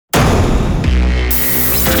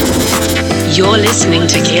You're listening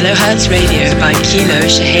to Kilohertz Radio by Kilo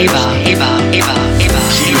Shaheba. Kilo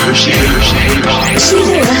Shaheba.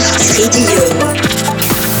 Kilohertz Radio.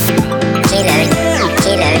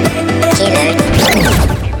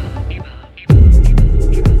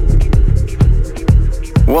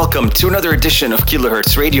 Welcome to another edition of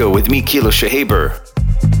Kilohertz Radio with me, Kilo Shaheba.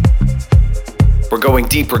 We're going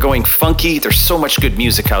deep, we're going funky, there's so much good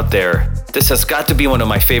music out there. This has got to be one of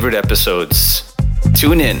my favorite episodes.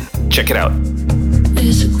 Tune in, check it out.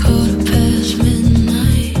 It's a quarter past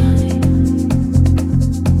midnight.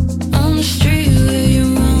 On the street where you're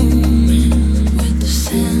roaming with the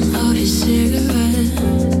scent of your cigarette,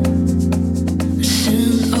 the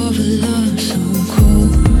scent of a love so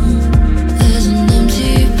cold. There's an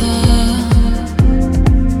empty bar,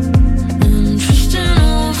 and I'm drifting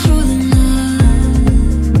all through the night.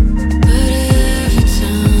 But every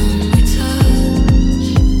time we touch,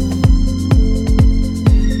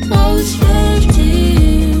 all that's left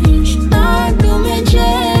is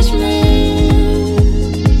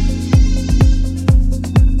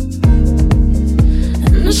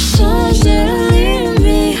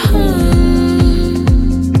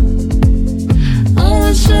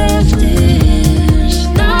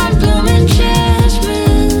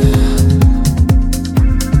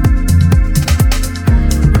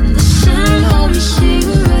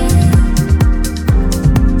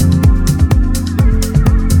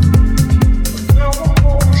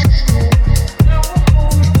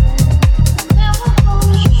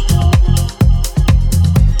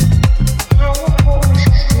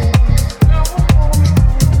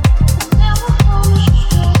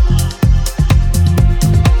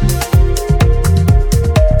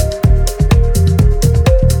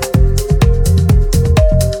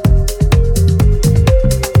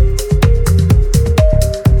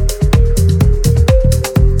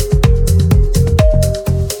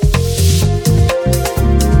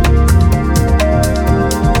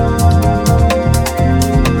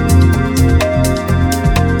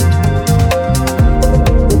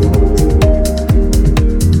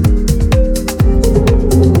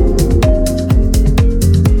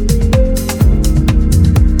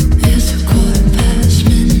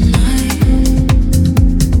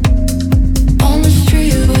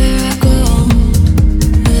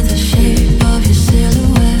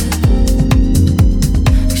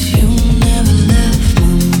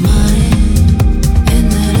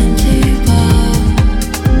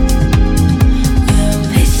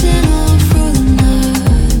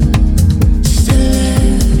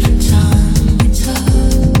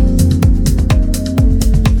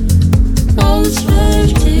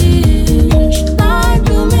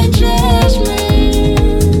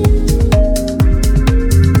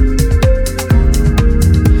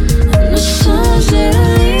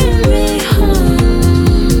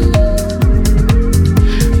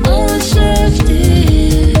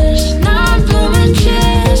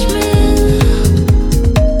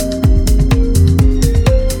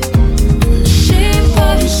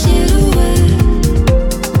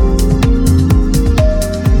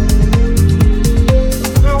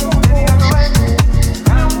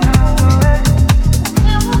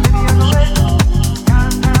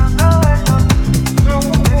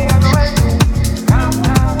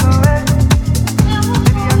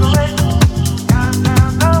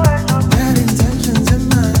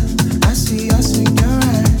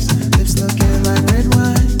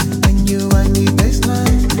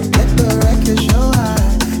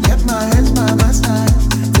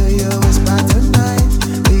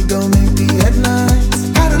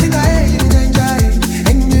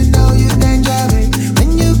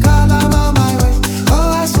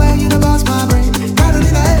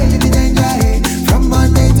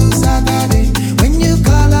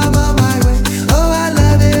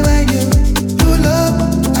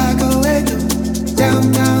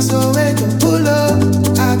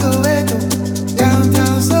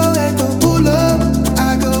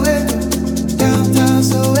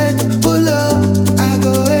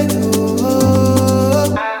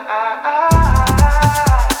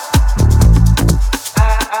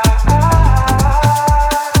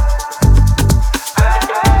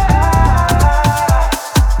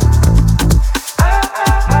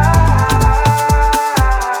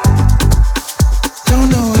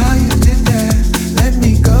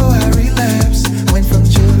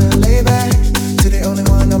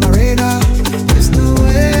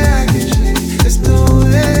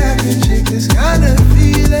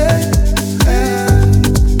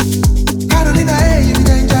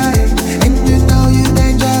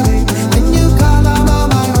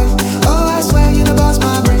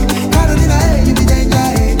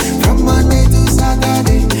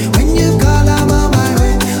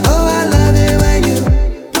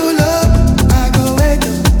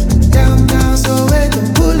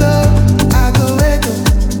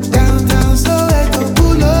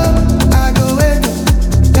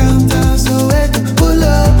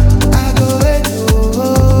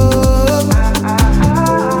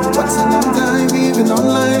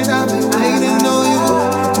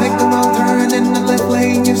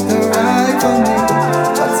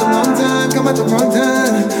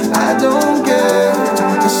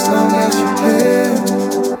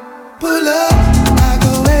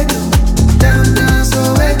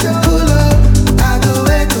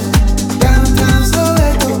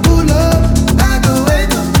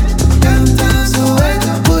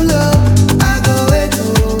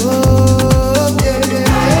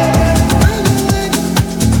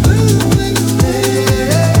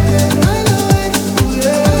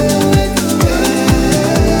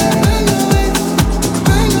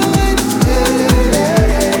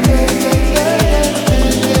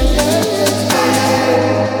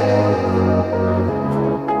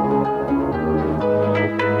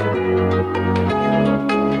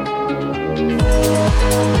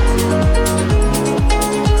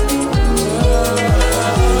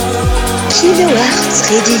Kilohertz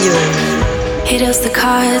Radio. He deals the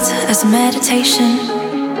cards as a meditation,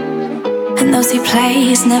 and those he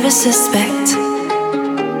plays never suspect.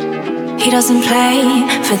 He doesn't play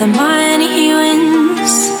for the money he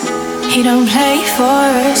wins. He don't play for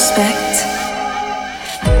respect.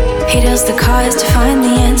 He deals the cards to find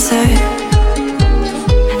the answer,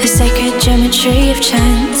 the sacred geometry of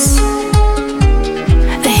chance,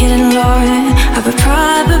 the hidden lore of a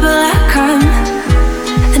probable outcome.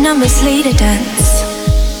 The numbers lead a dance.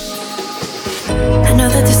 I know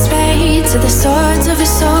that the spades are the swords of a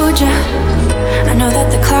soldier. I know that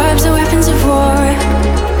the clubs are weapons of war.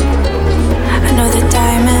 I know that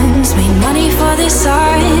diamonds mean money for this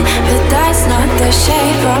art, but that's not the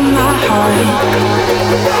shape of my heart.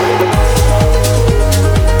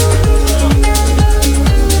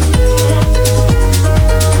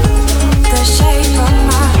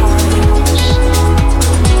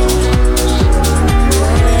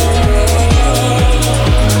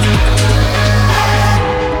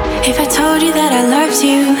 If I told you that I loved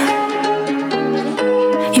you,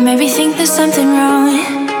 you maybe think there's something wrong.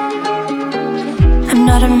 I'm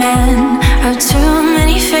not a man of too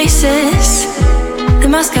many faces. The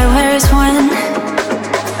mask I wear is one.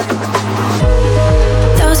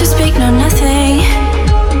 Those who speak know nothing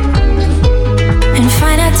and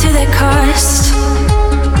find out to their cost.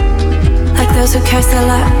 Like those who curse their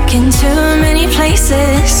luck in too many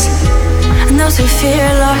places, and those who fear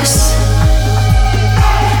loss.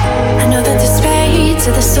 I know that the spades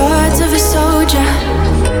are the swords of a soldier.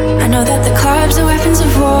 I know that the clubs are weapons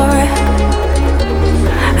of war.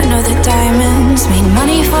 I know that diamonds mean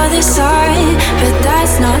money for this art, but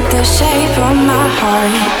that's not the shape of my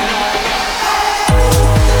heart.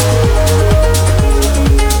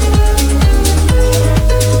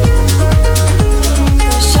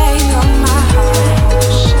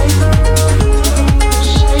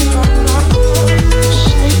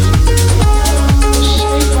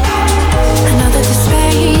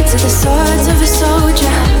 The swords of a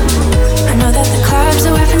soldier. I know that the clubs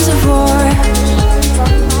are weapons of war.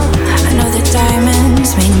 I know that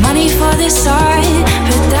diamonds mean money for this art,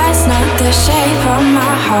 but that's not the shape of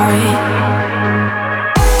my heart.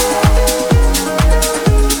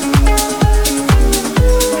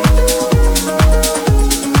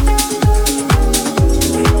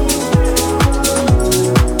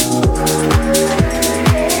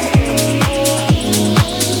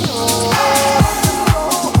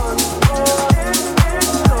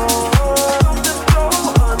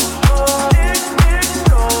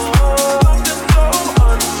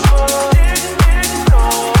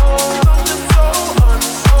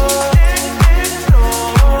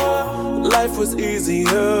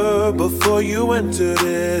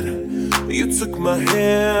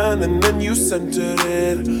 Centered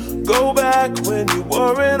it. Go back when you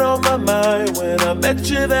weren't on my mind, when I met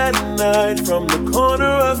you that night from the corner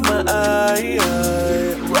of my eye.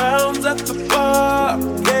 Rounds at the bar,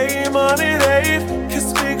 game on at 8.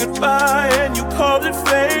 Kissed me goodbye and you called it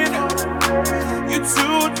fate. You're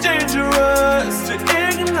too dangerous to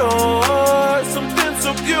ignore. Something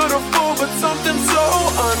so beautiful, but something so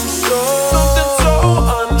unsure. Something so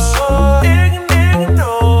unsure.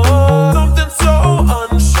 Ignore. Something so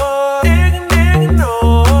unsure.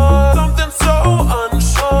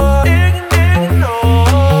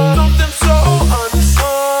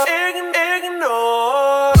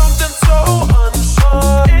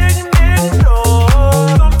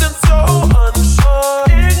 So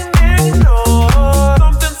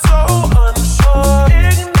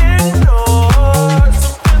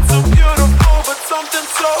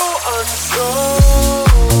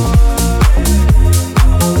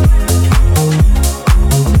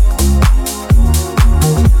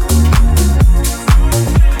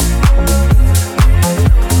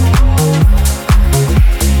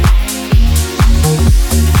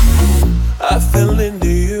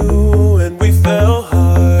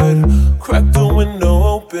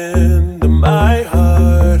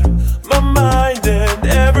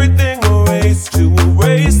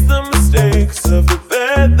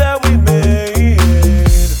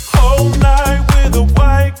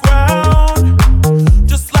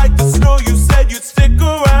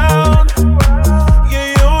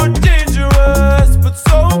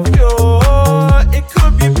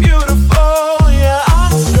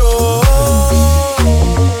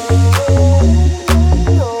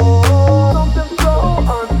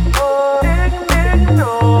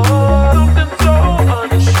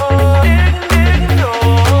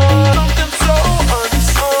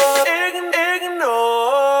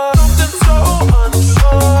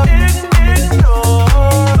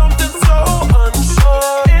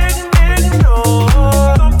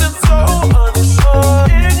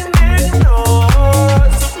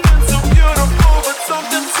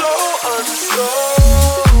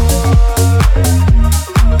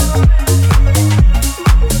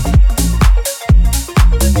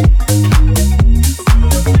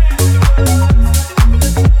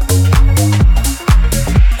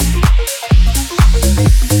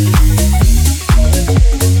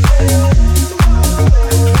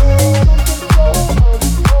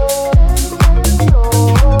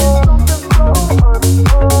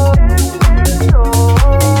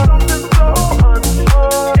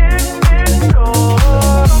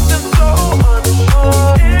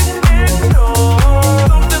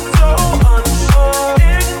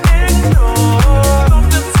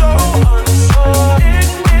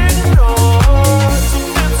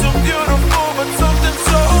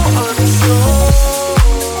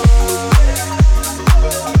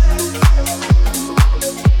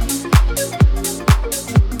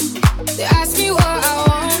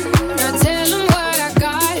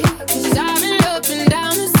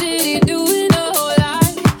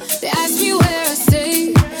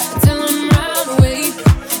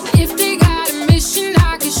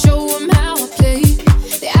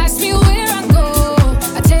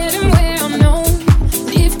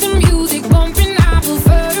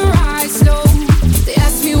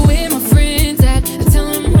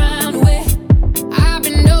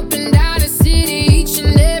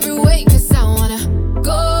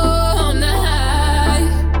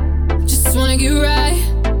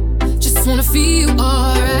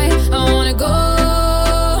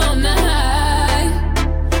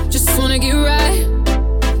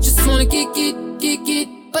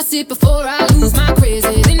Bust it before I lose my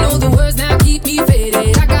crazy. They know the words now keep me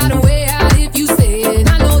faded. I got a way out if you say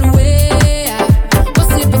it. I know the way out.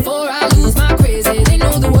 Bust it before I lose my crazy. They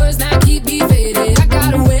know the words now keep me faded. I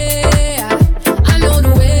got a way out. I know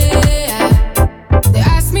the way out. They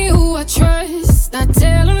ask me who I trust. I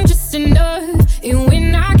tell them just enough. And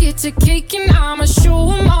when I get to caking, I'ma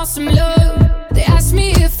show them all some love. They ask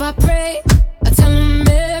me if I pray. I tell them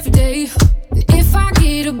every day. And if I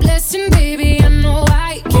get a blessing, baby, I know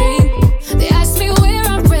I can. They ask me where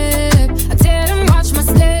I'm at. I tell them watch my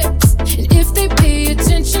steps. And if they pay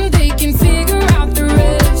attention, they can figure out the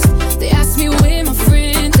rest. They ask me where my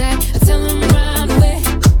friends at. I tell them round the way.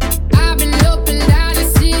 I've been up and down the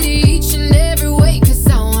city each and every way. Cause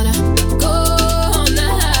I wanna go on the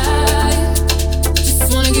high.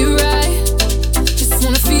 Just wanna get right. Just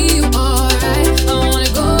wanna feel alright. I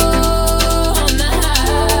wanna go on the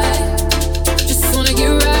high. Just wanna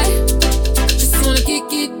get right. Just wanna get.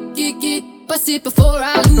 Bust it before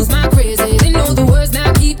I lose my crazy. They know the words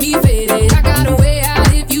now keep me faded. I got a way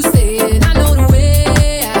out if you say it. I know the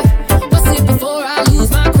way out. Bust it before I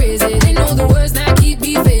lose my crazy. They know the words now keep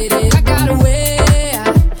me faded. I got a way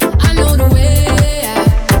out. I know the way out.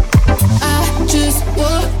 I just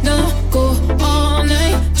wanna go all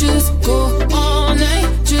night. Just go all night.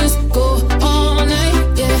 Just go all night.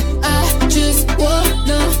 Yeah, I just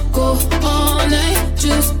wanna go all night.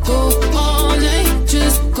 Just go all night.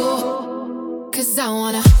 Just go. Cause I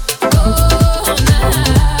wanna go all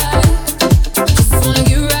night. Just wanna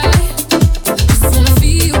get right. Just wanna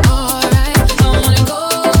feel alright. I wanna go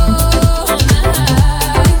all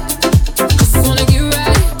night. Just wanna get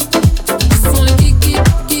right. Just wanna get.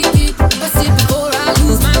 Bust it before I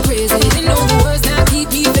lose my crazy. They know the words now keep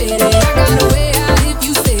me faded. I got a way out if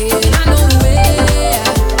you say it. I know the way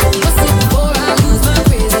out. Bust it before I lose my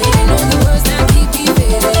crazy. They know the words now keep me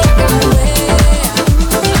faded. I got a way out.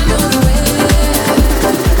 I know the way out.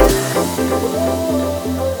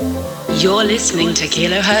 You're listening to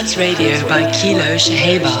Kilohertz Radio by Kilo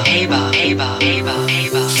Shaheba.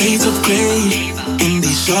 Shades of grey in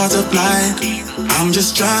these shards of light. I'm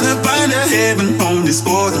just trying to find a heaven on this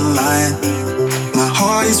borderline. My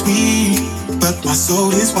heart is weak, but my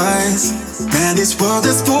soul is wise. Man, this world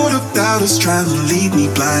is full of doubters trying to lead me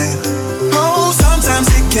blind. Oh, sometimes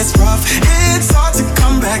it gets rough. It's hard to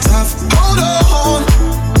come back tough. Hold on,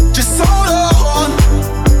 just hold on.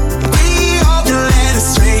 We all get led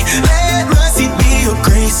astray. Let mercy be your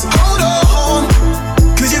grace. Hold on,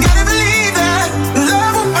 cause you gotta believe that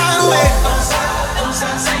love will find a way. Don't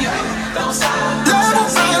stop, say it. Don't stop. Love will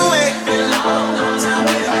find a way.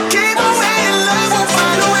 Keep on waiting, love will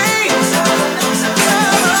find a way.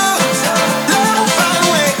 Love will find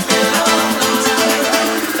a way.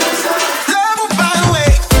 Love will find a way.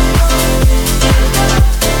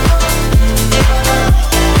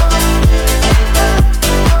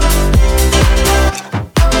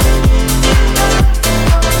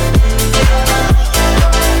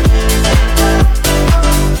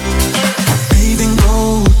 Paving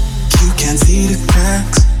gold, you can't see the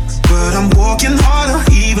cracks, but I'm walking harder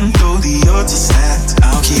even though the odds are stacked.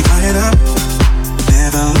 I'll keep my head up,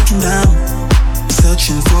 never looking down,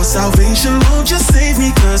 searching for salvation. Won't you save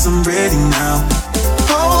me, cause I'm ready now.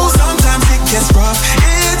 Oh, sometimes it gets rough.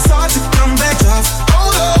 It's hard to come back tough.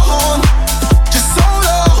 Hold on, just hold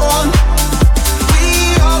on. We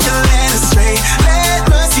all get led astray. Let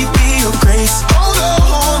mercy be your grace. Hold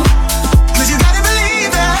on, cause you gotta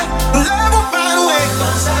believe that love will find a way.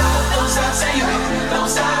 Don't stop, say it. Don't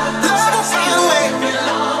stop. Love will find a way.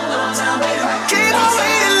 Keep on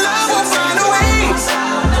waiting, love will find a way.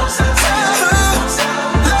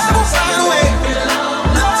 Love will find a way.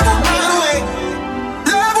 Love will find a way.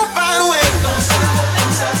 Love will find a way.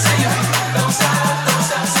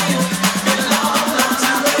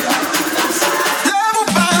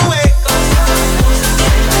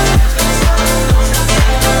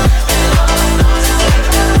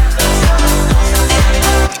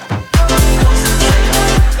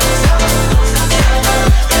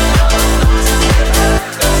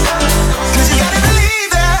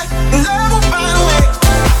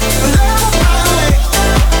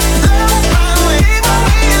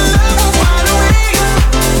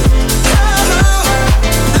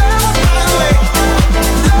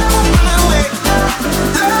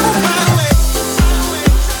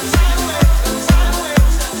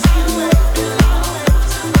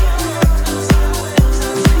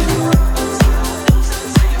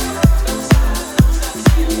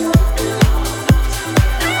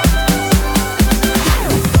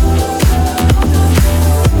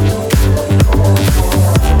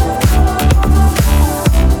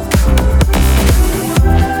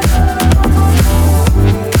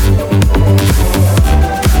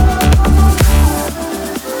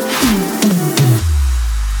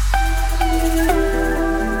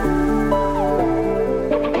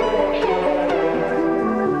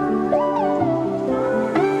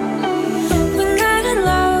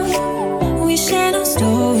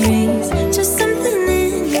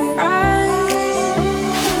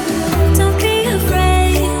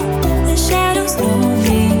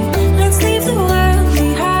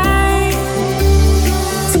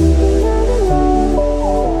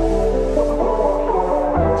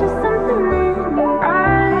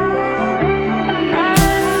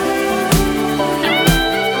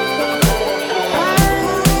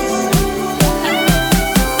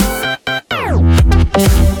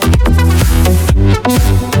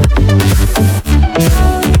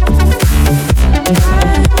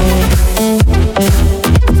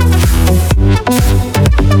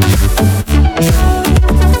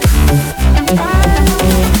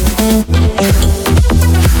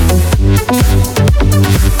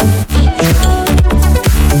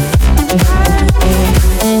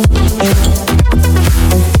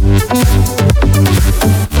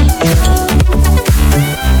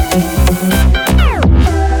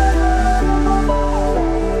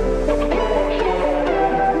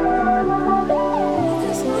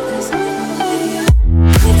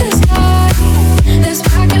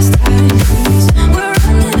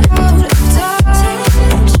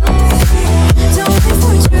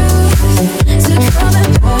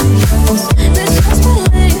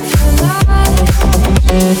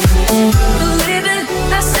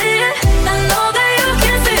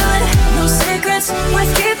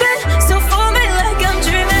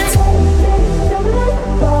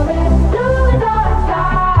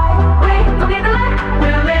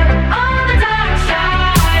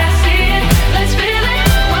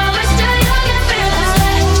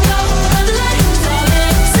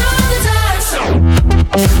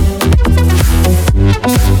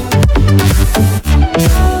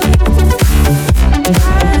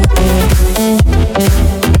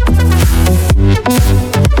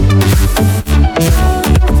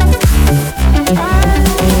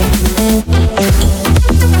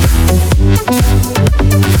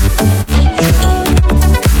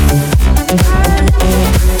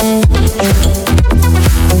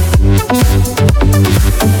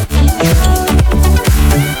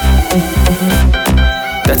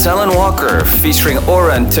 featuring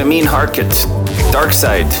Aura and Tameen Harkett, Dark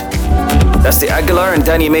Side. That's the Aguilar and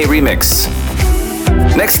Danny May remix.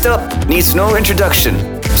 Next up, needs no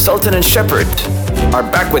introduction, Sultan and Shepherd are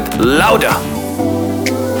back with Louder.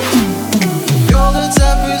 You're the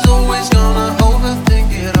type who's always gonna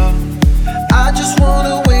overthink it all. I just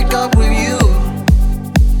wanna wake up with you.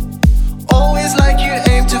 Always like you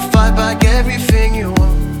aim to fight back everything you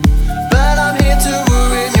want, but I'm here to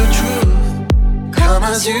ruin your truth. Come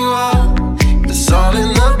as you are, it's all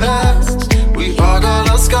in the past. We all got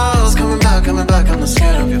our scars, coming back, I'm not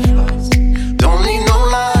scared of your flaws. Don't need no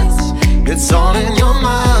lies, it's all in your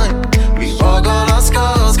mind. We all got our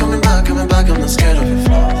scars, coming back, I'm not scared of your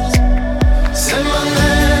flaws. Say my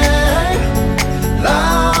name,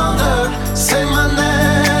 louder, say my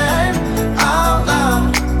name, out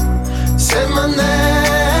loud. Say my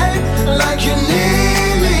name, like you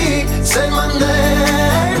need me. Say my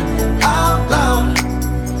name, out loud.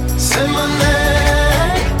 Say my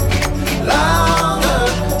name, louder.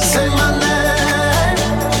 Say my name,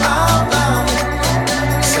 out loud.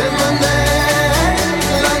 Say my name,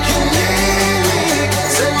 like you need me.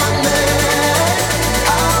 Say my name,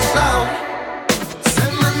 out loud. Say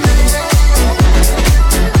my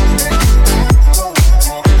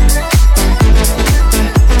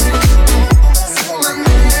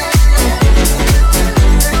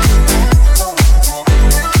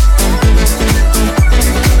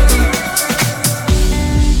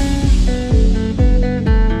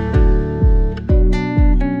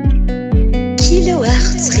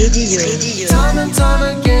Kilohertz Radio. Time and time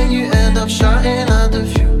again, you end up shouting at the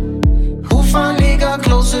view. Who finally got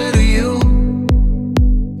closer to you?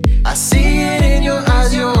 I see it in your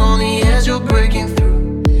eyes, you're on the edge, you're breaking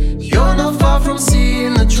through. You're not far from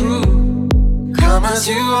seeing the truth. Come as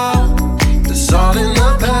you are, it's all in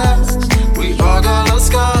the past. We all got our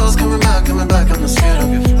scars, coming back, I'm not scared of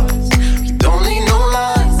your flaws. You don't need no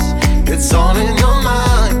lies, it's all in your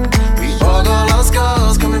mind. We all got our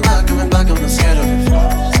scars, coming back, I'm not scared of your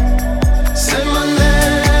flaws. Say my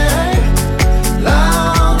name,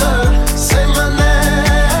 louder. Say my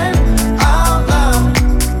name, out loud.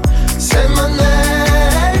 Say my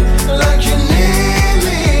name, like you need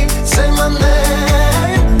me. Say my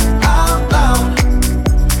name, out loud.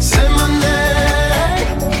 Say my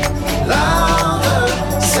name, louder.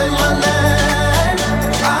 Say my name,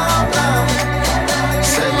 out loud.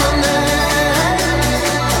 Say my name.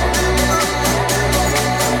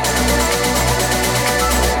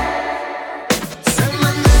 Say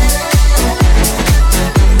my name.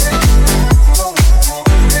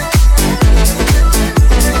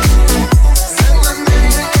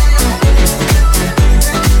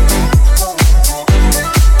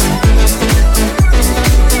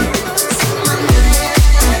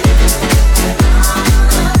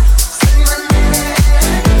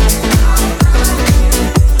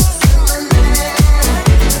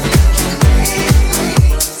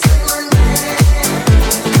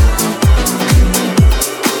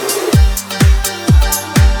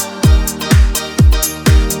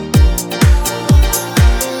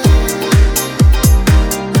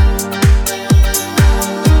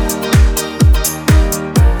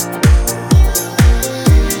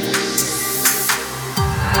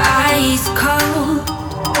 Ice cold,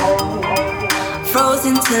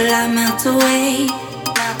 frozen till I melt away.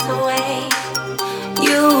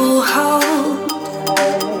 You hold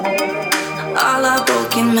all our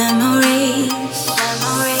broken memories.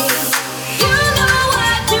 You know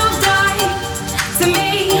what you've done to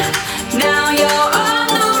me. Now you're on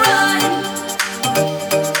the run.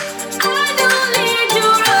 I don't need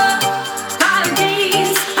your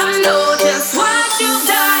apologies. I know just what you've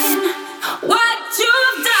done. What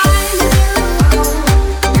you've done.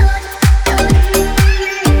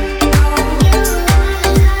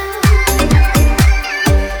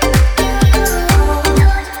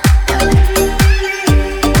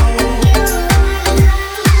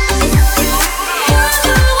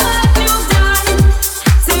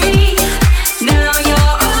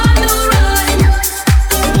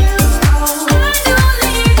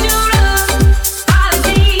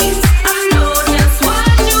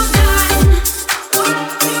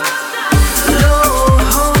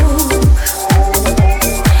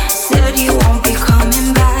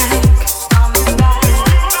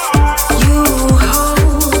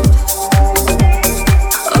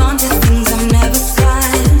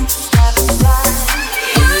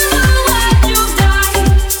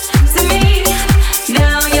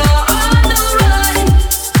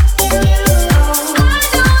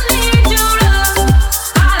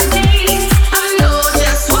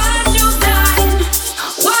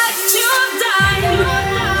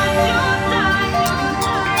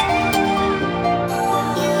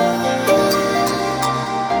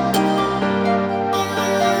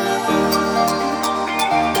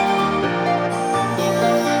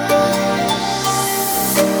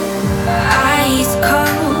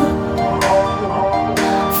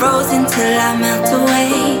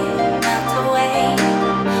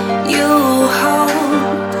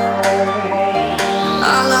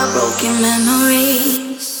 sparking memories.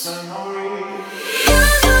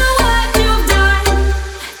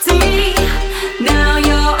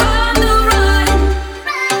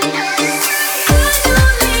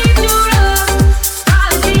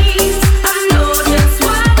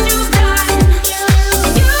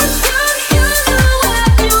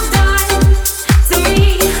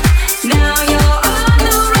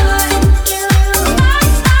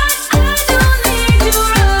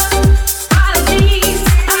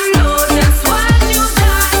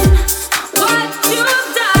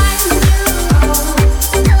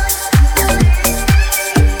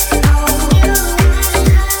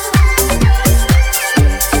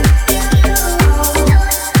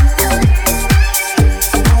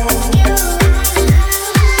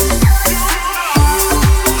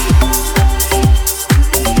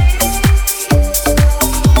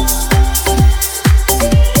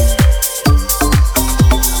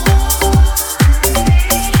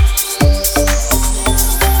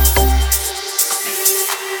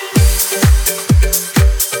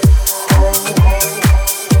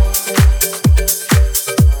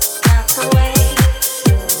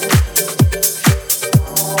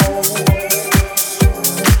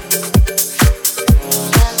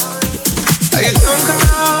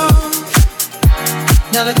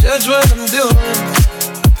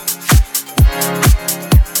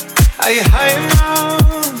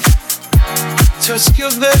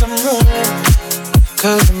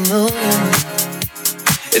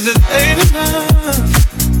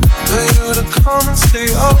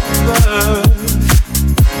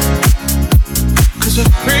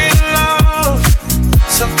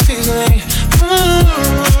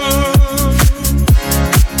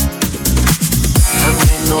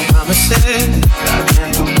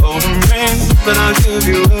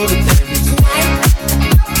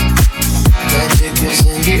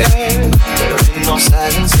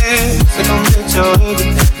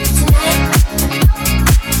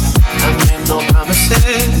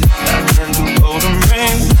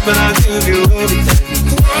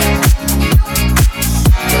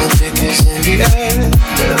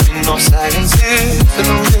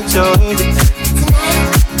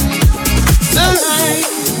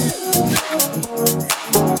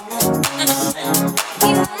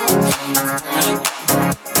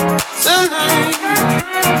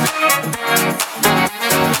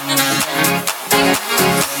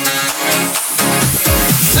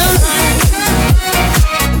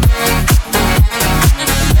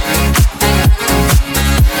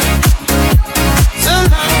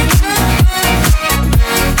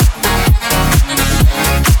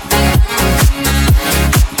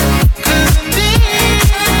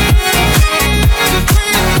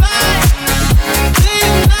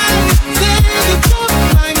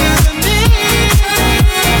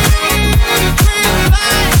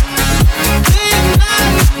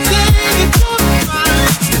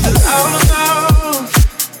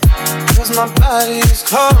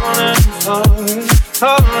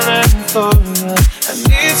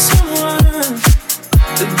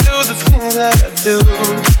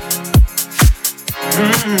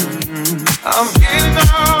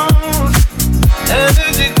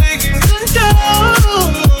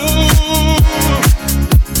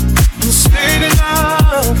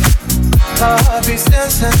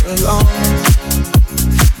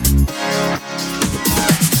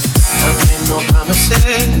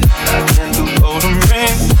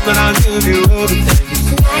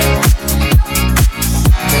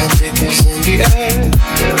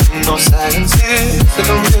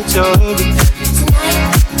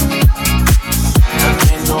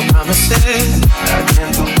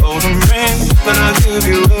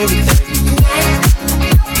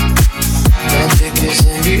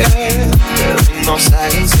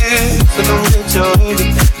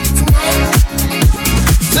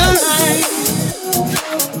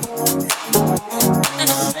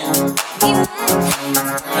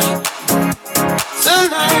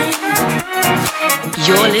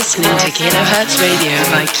 You're listening to Kilohertz Radio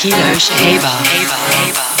by Kilo Shaheba.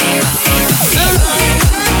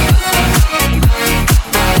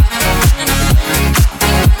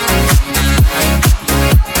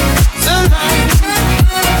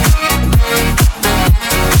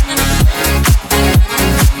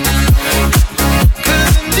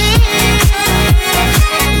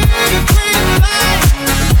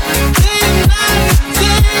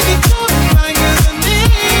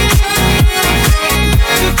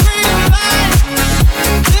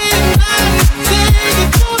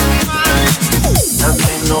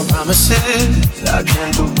 I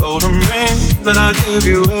can't do golden rings, but I'll give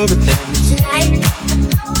you everything tonight.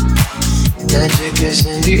 Magic is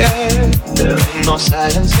in the air. There ain't no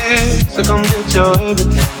silence here, so come get your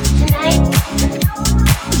everything.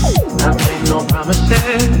 I made no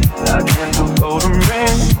promises, I can't do golden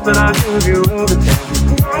rings, but I'll give you everything.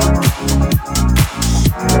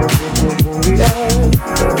 Everything's in the air,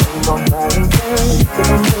 there ain't no silence here, so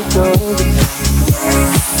come get your everything.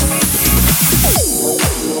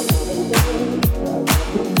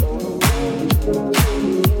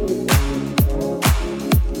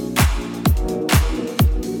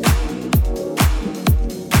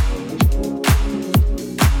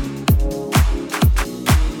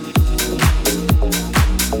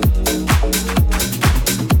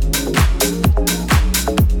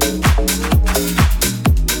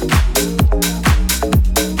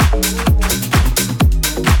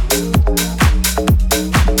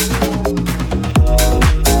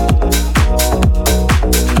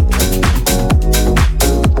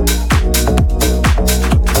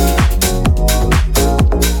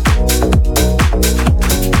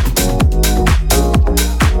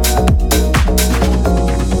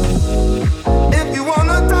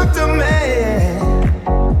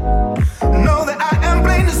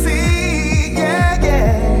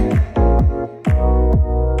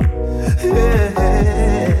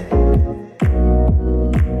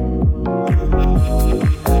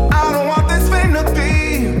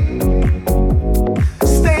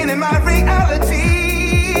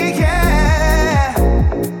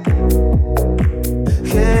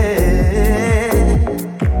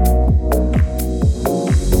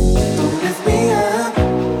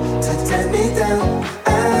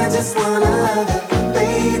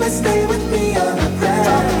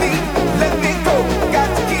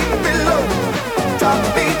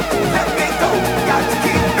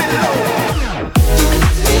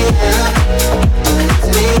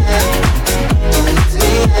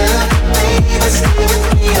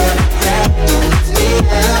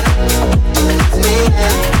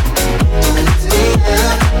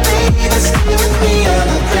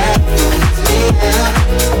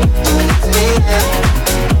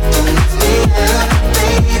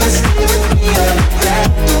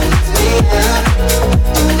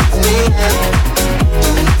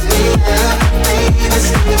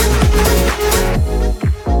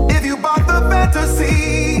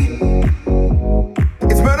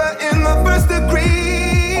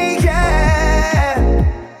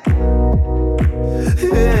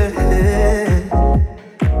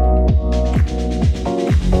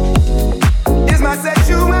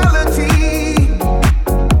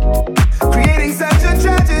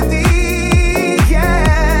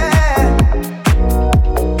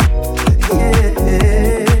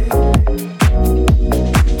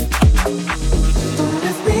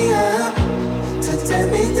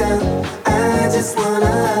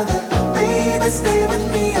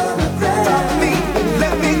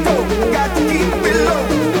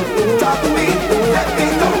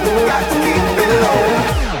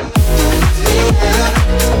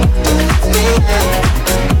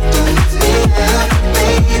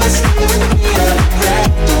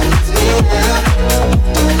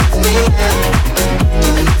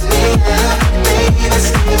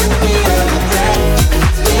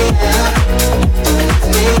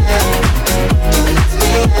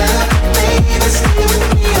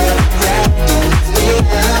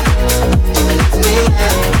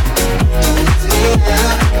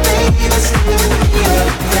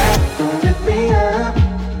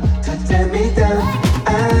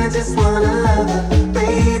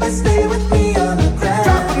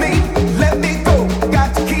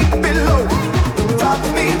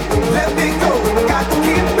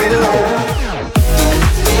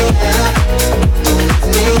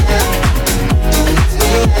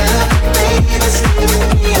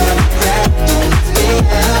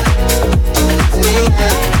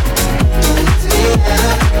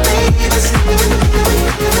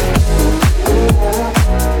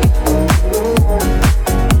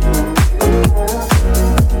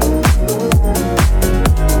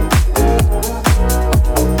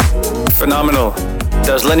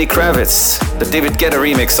 Lenny Kravitz, the David Guetta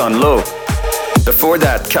remix on Low. Before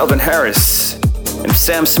that, Calvin Harris and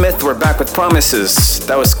Sam Smith were back with Promises.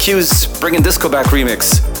 That was Q's Bringing Disco Back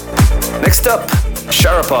remix. Next up,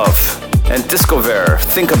 Sharapov and Discover,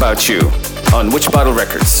 Think About You on Which Bottle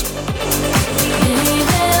Records.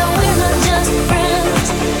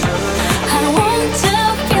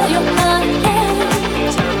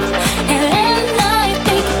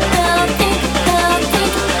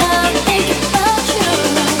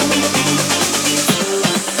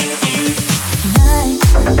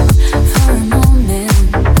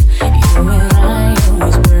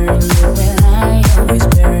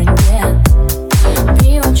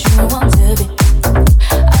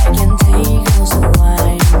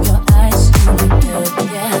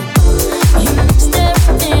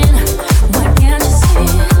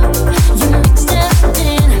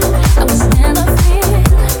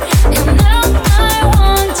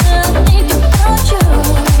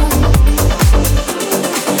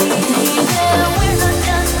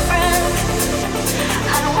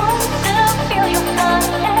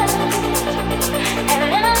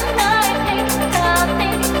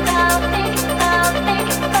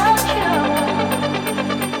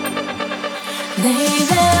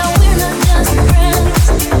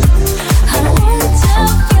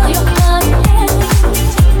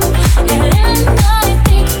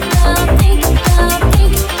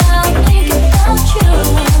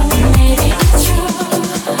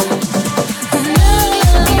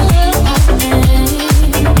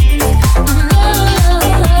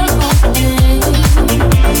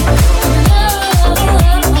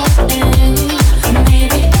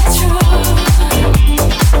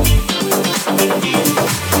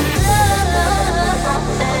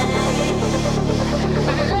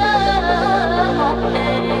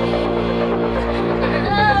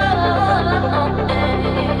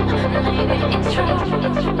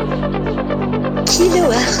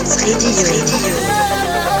 Kilohertz Radio.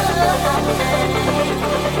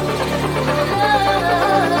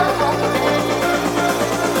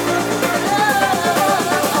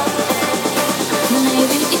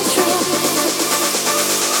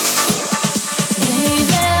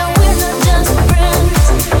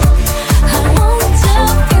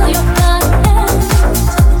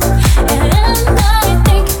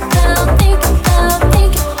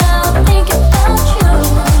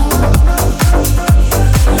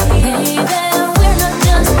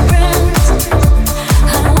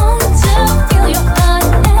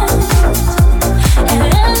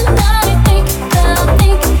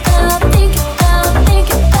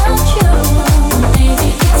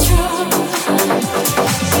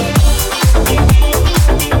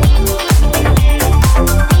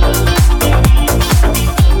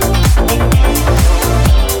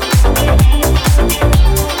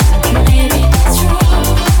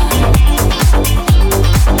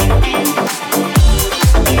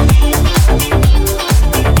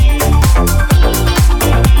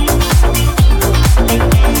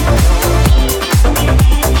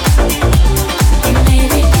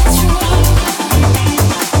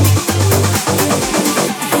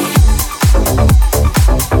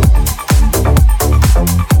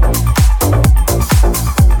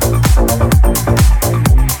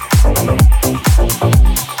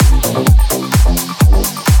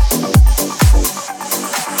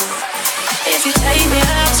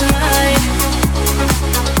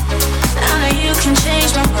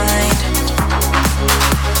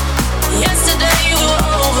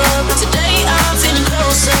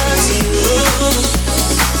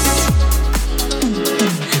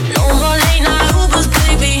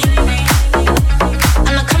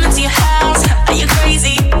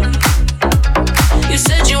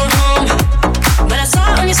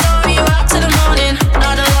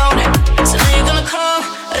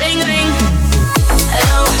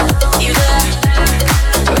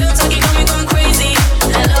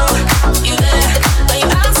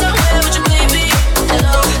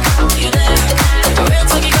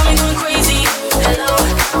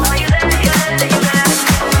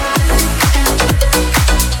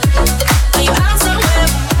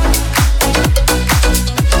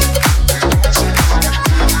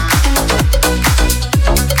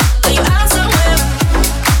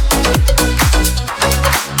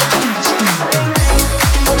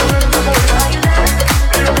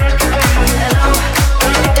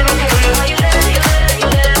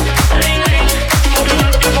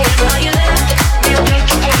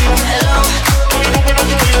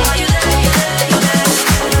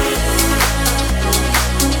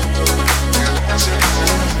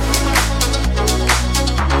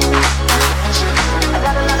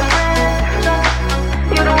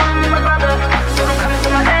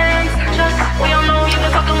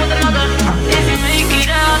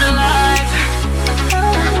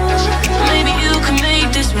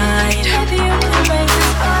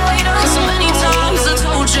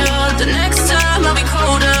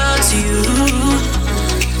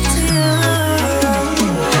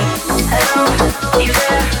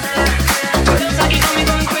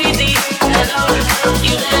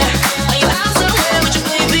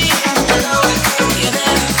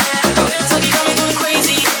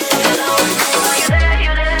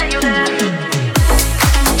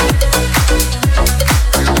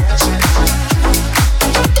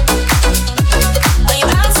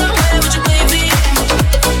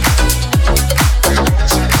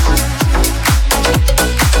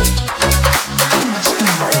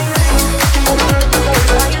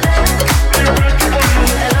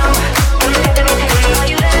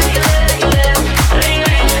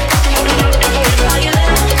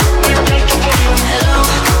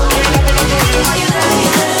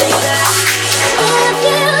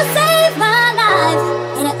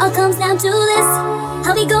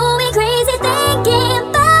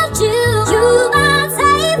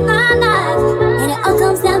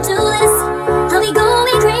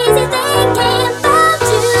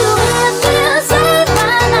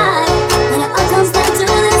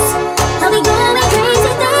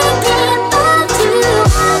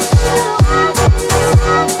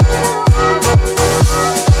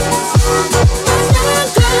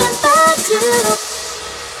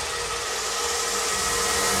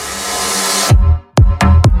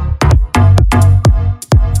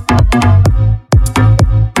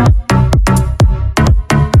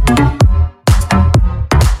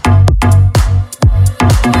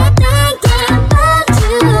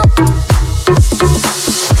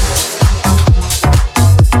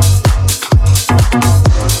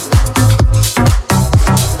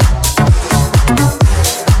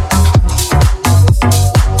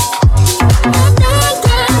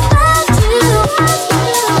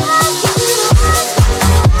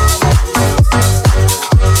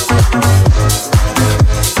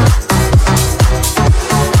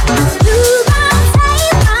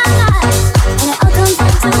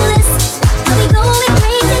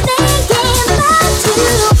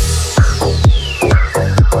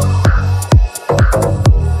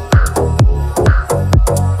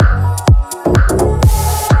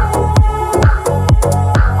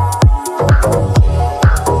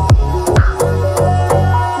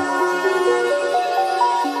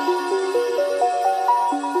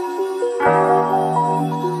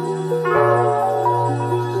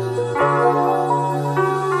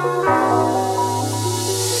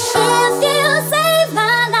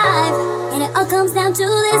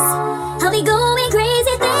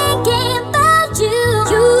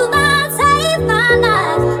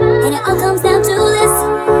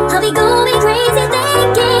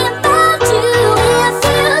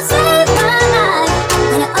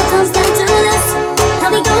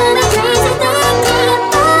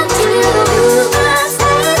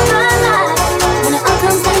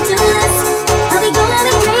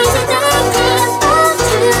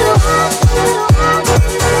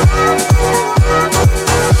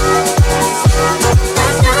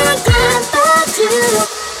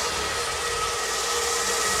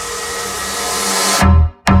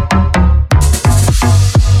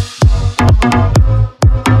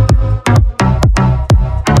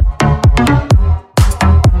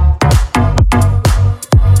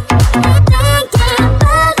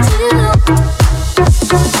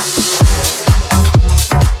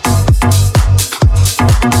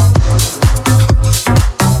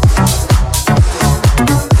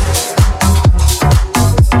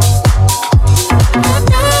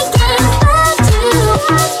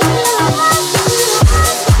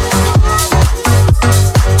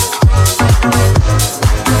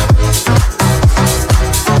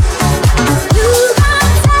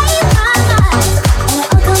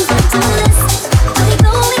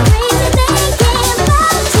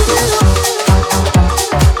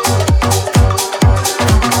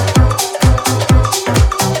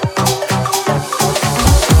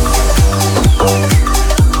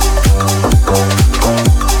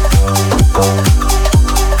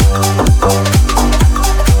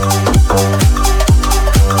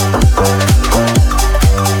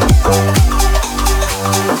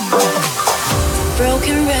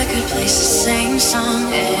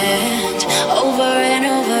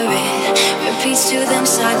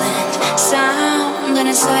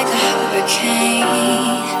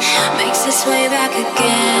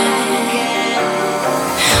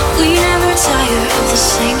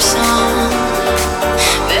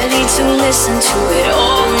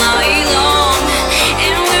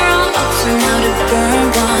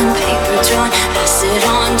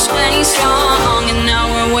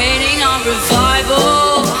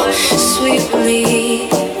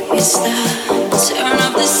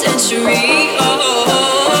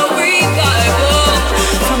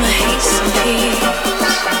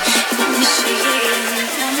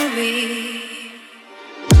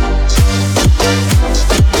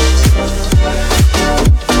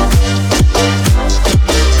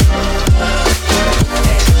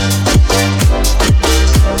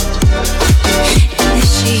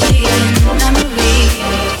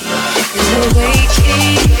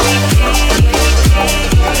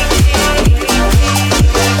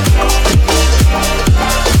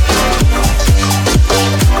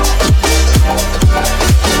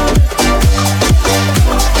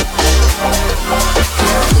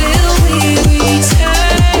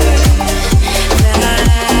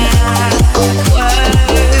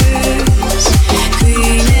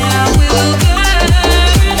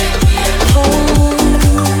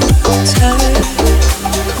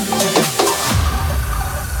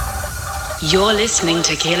 You're listening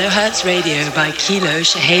to Kilohertz Radio by Kilo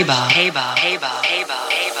Shaheba.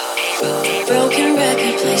 Broken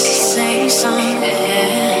record plays the same song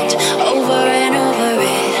and over it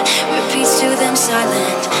repeats to them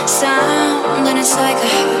silent sound, and it's like a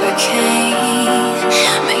hurricane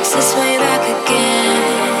makes its way back again.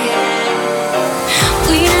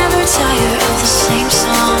 We never tire of the same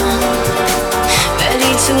song,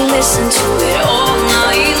 ready to listen to it all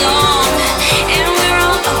night long, and we're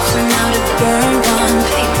all up for now to burn one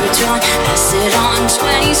paper drawn, pass it on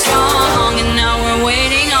 20 strong, and now we're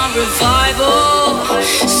waiting on revival.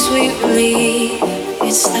 Sweet relief,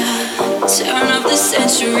 it's the turn of the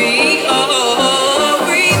century. Oh,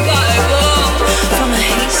 revival from a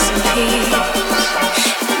haste and peace,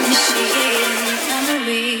 initiating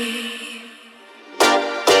memory.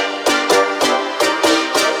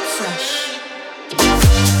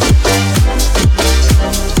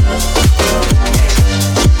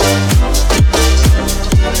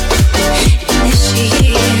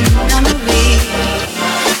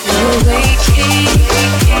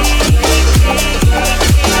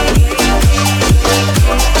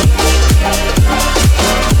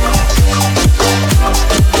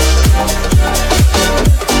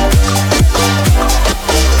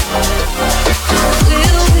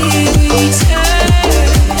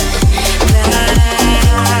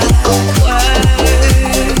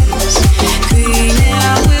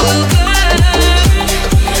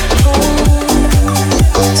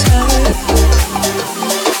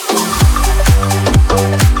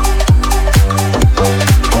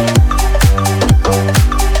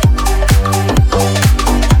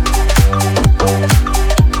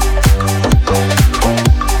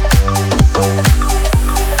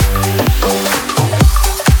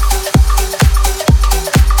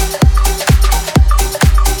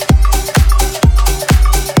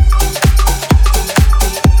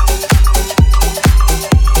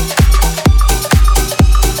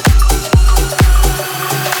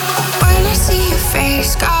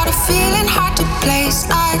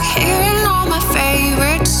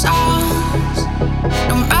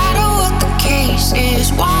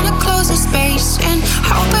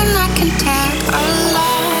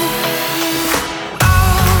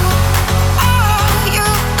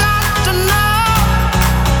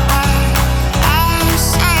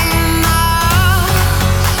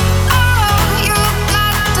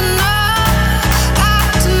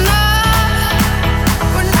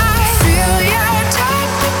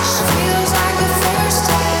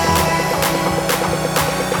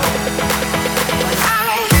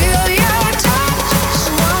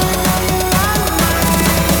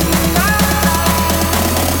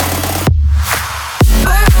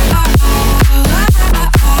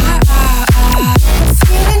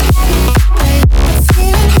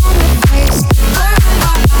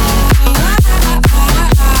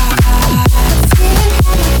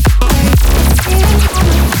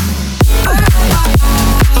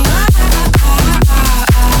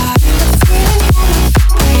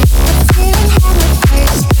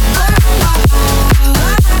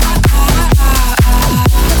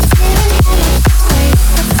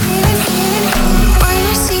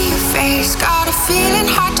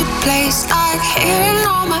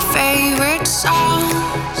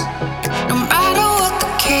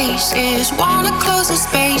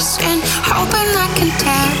 space and hoping I can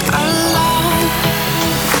tag along.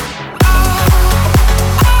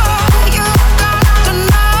 You got to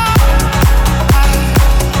know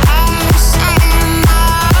I'm saying no.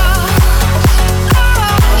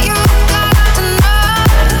 You got to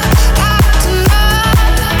know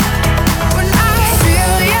when I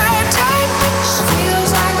feel your touch,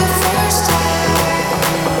 feels like the first time.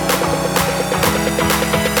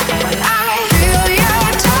 When I feel your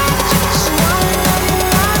touch, it's one on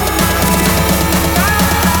one.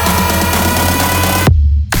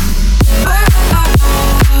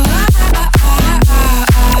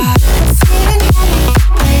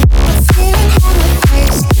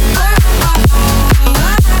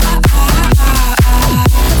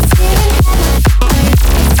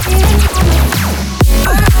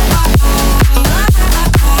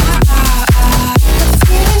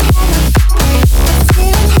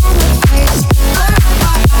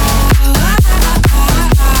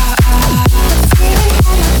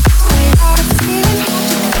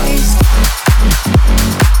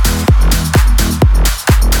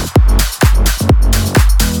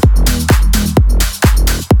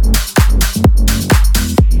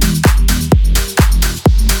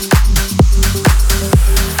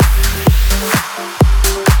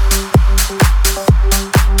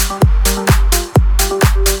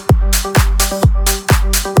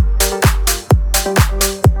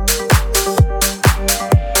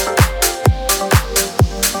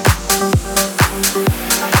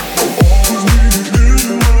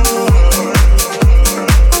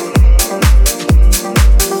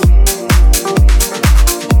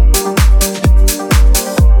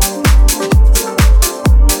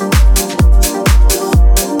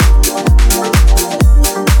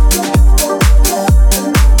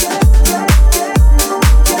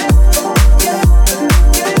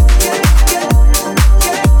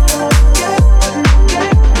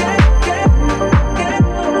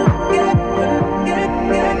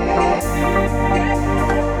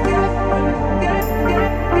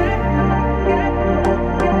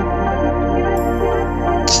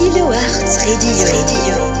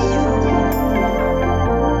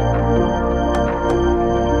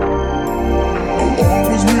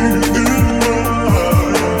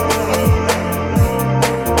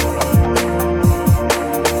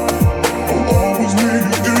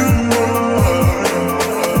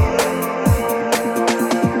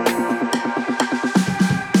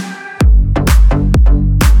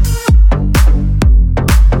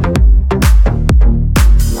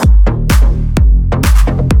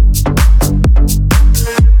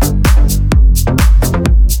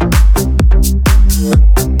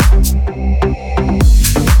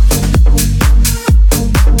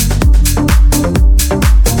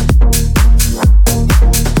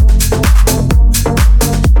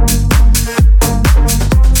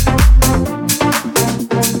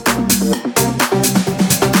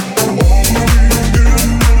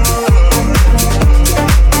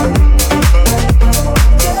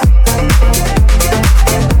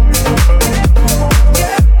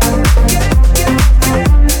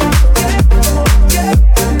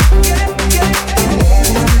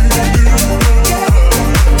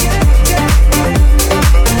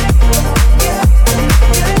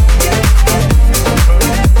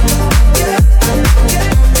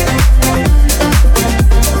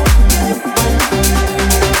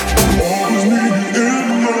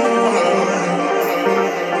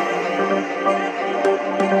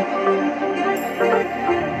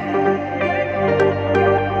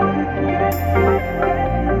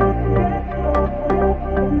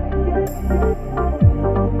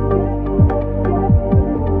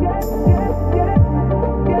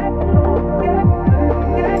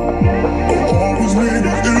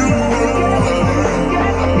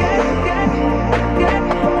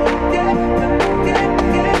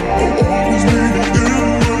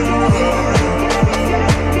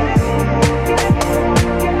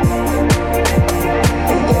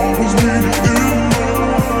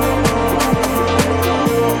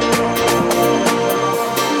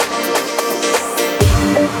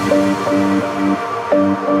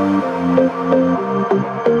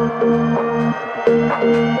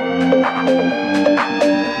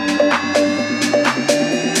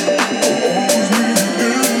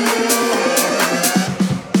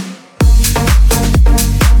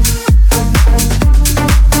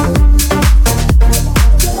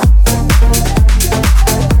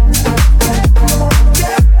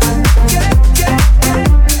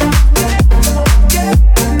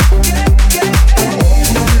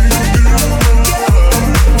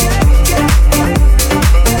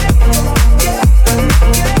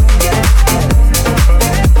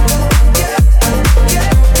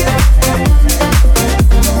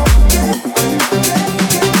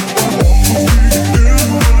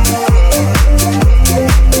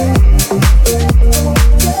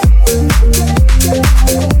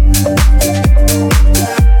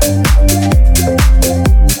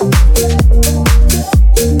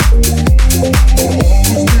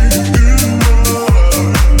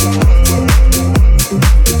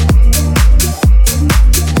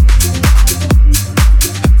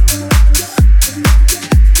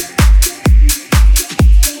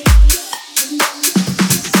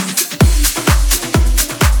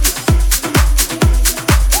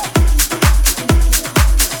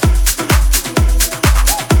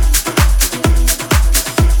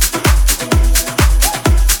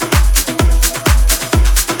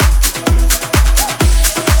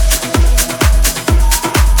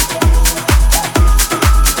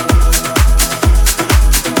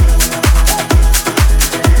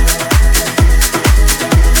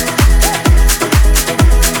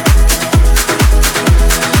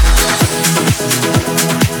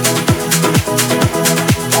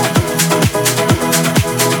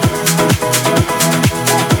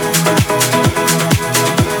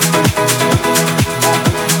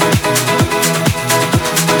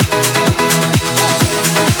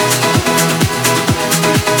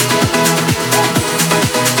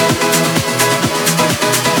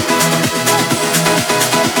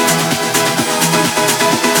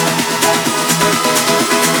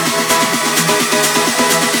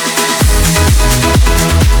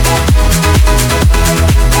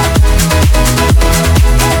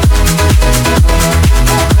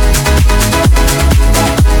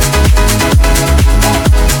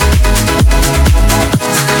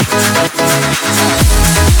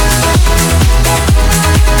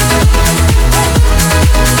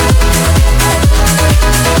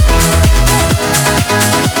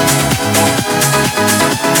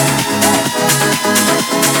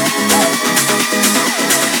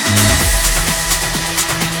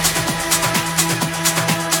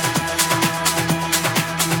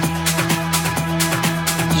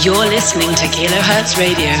 You're listening to Kilohertz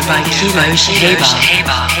Radio by Kilo Shaheba.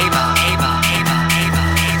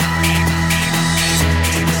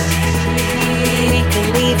 We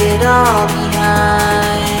can leave it all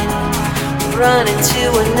behind, run into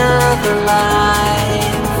another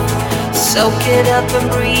life, soak it up and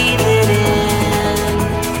breathe it in.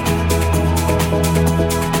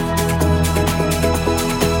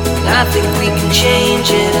 I think we can change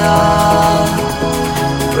it all,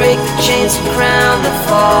 break the chains and crown the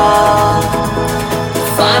fall. The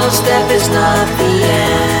final step is not the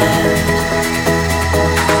end.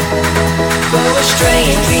 But we're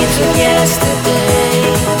straying dreams of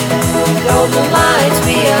yesterday. Golden lights,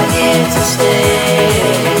 we are here to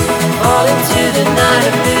stay. Fall into the night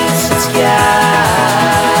of lucid skies.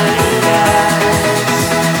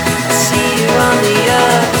 I see you on the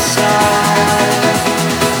other side.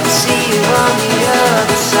 I see you on the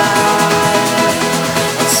other side.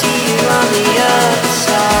 I see you on the other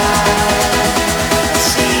side. I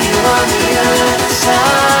see you on the other side.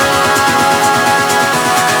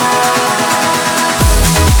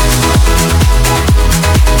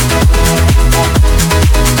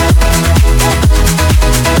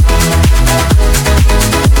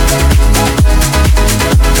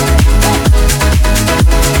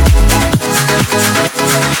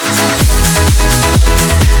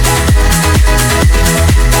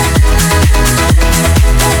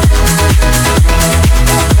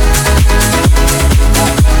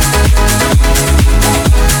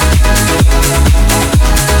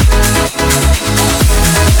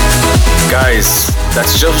 Guys,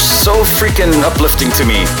 that's just so freaking uplifting to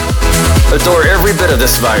me. Adore every bit of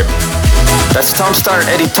this vibe. That's Tom Starr and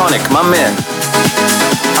Eddie Tonic, my man.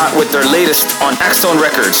 Out with their latest on Axtone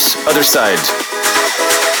Records, Other Side.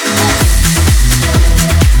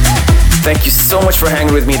 Thank you so much for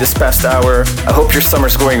hanging with me this past hour. I hope your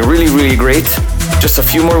summer's going really, really great. Just a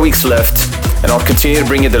few more weeks left, and I'll continue to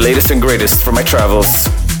bring you the latest and greatest from my travels.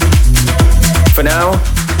 For now,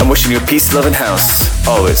 I'm wishing you peace, love, and house,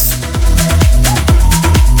 always.